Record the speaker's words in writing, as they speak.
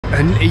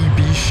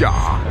NAB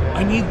shot.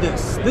 I need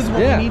this. This is what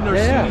we need in our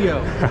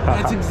studio.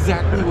 That's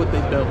exactly what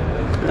they built.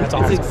 That's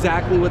awesome. It's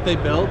exactly what they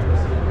built,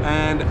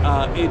 and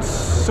it's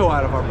so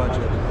out of our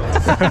budget.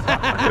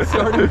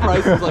 Starting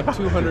price is like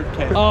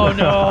 200K. Oh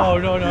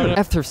no.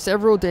 After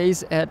several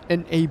days at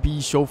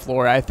NAB show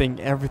floor, I think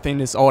everything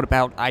is all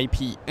about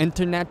IP,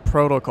 Internet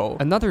Protocol.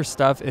 Another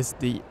stuff is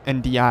the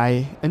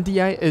NDI.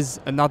 NDI is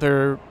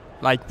another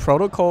like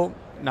protocol.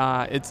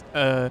 Nah, it's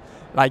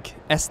like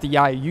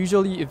SDI.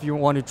 Usually if you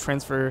want to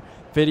transfer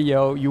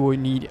video, you will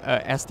need a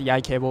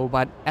SDI cable,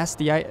 but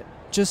SDI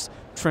just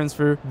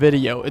transfer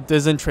video. It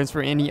doesn't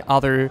transfer any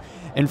other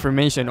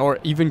information or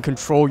even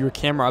control your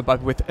camera.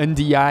 But with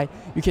NDI,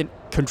 you can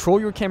control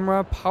your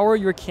camera, power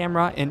your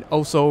camera, and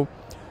also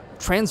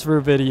transfer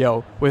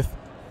video with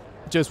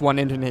just one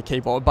internet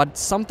cable. But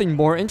something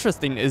more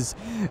interesting is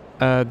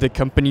the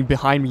company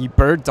behind me,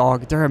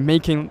 BirdDog. They're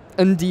making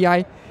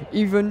NDI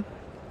even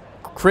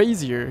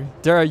crazier.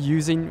 They are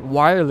using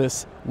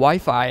wireless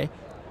Wi-Fi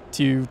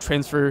to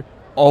transfer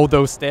all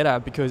those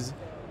data, because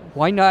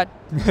why not?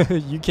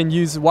 You can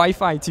use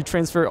Wi-Fi to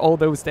transfer all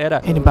those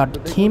data. And about the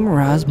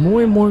cameras,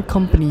 more and more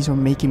companies are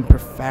making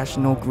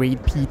professional grade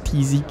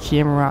PTZ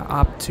camera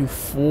up to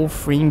full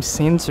frame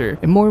sensor.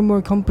 And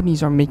more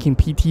companies are making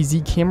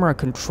PTZ camera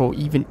control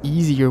even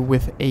easier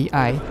with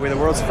AI. We're the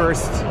world's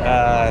first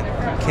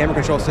camera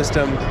control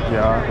system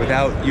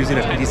without using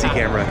a PTZ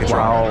camera control.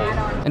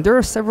 Wow. And there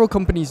are several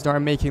companies that are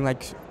making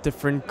like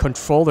different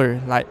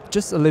controller, like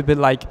just a little bit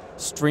like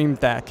Stream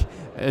Deck.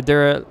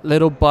 There are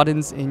little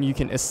buttons and you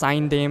can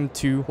assign them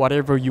to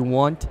whatever you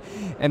want.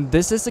 And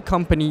this is a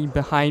company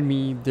behind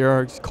me. They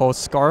are called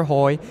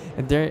Skaarhoj,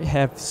 and they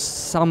have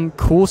some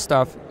cool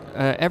stuff.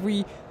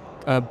 Every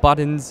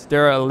buttons,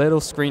 there are a little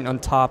screen on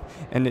top,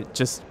 and it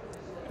just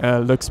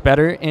looks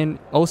better. And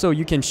also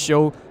you can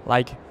show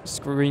like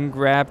screen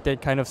grab,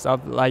 that kind of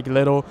stuff, like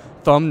little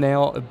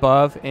thumbnail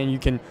above, and you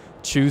can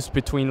choose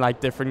between like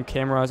different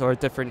cameras or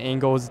different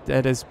angles.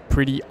 That is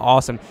pretty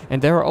awesome.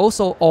 And they're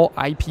also all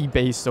IP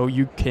based, so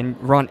you can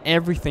run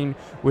everything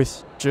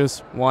with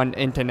just one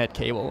internet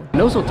cable.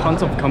 And also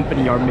tons of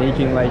companies are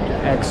making like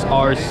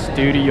XR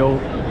Studio,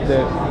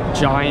 the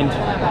giant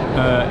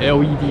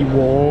LED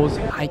walls,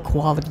 high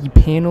quality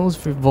panels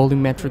for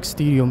volumetric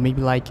studio,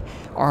 maybe like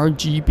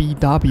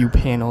RGBW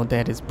panel.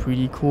 That is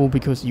pretty cool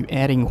because you're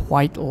adding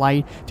white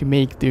light to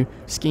make the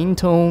skin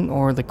tone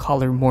or the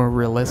color more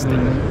realistic.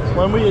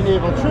 When we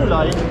enable true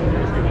light,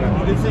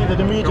 you can see that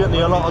immediately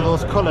a lot of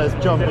those colors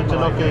jump into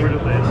looking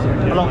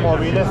a lot more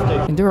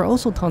realistic. And there are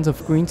also tons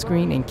of green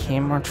screen and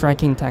camera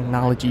tracking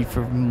technology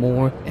for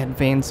more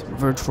advanced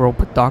virtual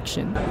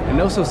production. And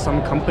also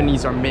some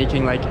companies are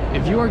making like,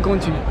 if you are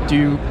going to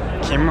do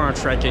camera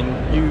tracking,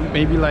 you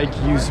maybe like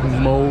use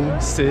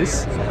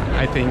Moses,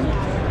 I think.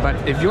 But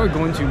if you're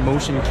going to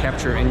motion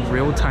capture in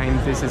real time,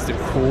 this is the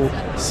cool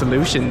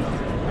solution.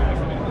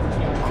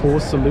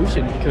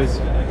 Because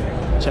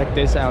check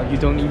this out, you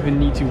don't even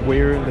need to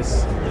wear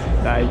this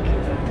like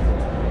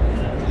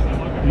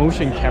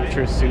motion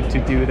capture suit to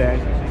do that.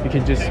 You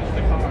can just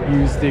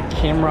use the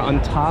camera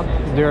on top.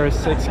 There are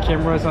 6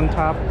 cameras on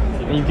top,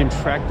 and you can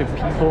track the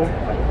people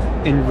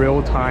in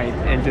real time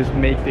and just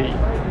make the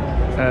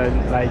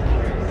like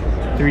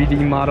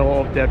 3D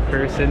model of that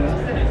person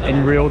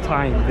in real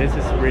time. This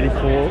is really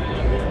cool.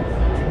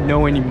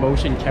 No any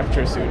motion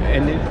capture suit,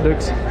 and it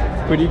looks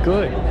pretty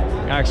good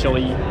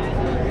actually.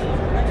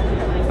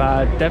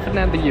 But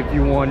definitely if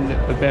you want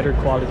a better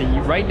quality,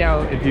 right now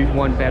if you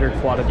want better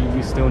quality,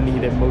 you still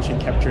need a motion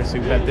capture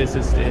suit, but this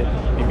is the,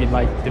 maybe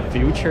like the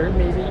future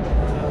maybe.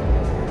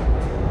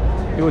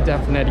 It will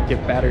definitely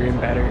get better and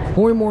better.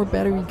 More and more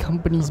battery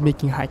companies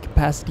making high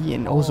capacity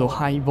and also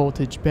high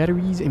voltage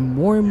batteries, and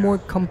more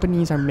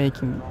companies are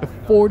making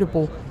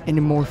affordable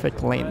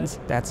anamorphic lens.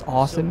 That's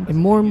awesome. And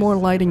more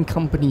lighting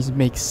companies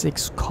make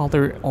 6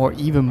 color or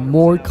even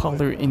more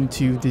color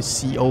into the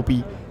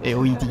COB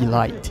LED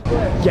light.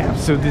 Yeah,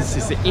 so this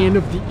is the end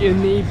of the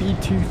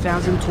NAB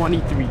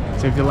 2023.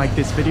 So if you like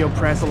this video,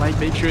 press a like,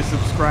 make sure to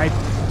subscribe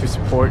to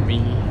support me.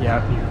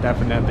 Yeah,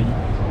 definitely.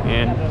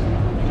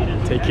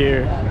 And take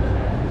care.